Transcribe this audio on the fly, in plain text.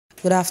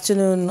Good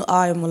afternoon.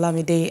 I'm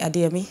Olamide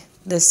Adeyemi.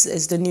 This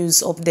is the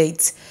news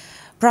update.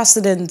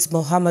 President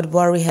Muhammadu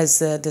Buhari has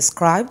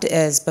described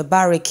as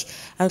barbaric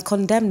and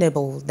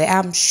condemnable the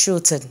armed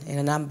shooting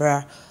in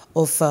Anambra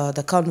of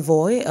the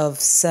convoy of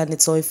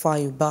Senator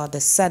Ifeanyi Ubah, the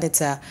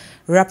senator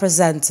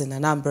representing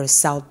Anambra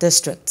South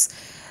District.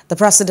 The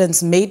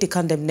president made the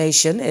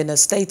condemnation in a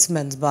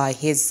statement by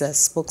his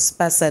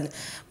spokesperson,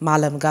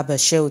 Malam Garba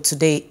Shehu,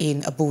 today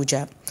in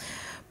Abuja.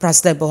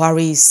 President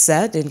Buhari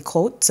said, in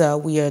quote,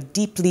 "We are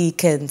deeply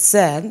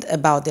concerned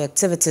about the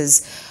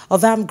activities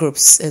of armed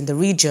groups in the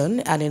region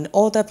and in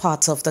other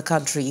parts of the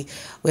country.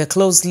 We are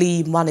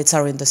closely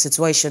monitoring the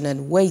situation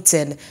and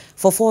waiting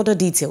for further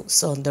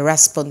details on the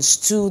response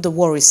to the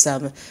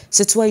worrisome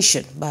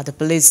situation by the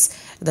police,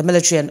 the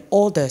military and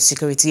other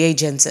security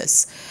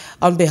agencies.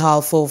 On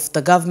behalf of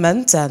the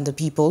government and the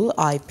people,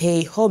 I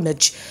pay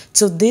homage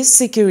to these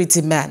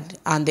security men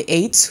and the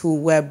 8 who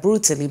were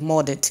brutally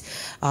murdered.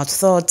 Our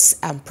thoughts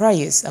and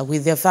prayers are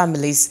with their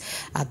families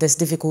at this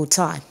difficult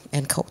time,"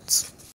 end quote.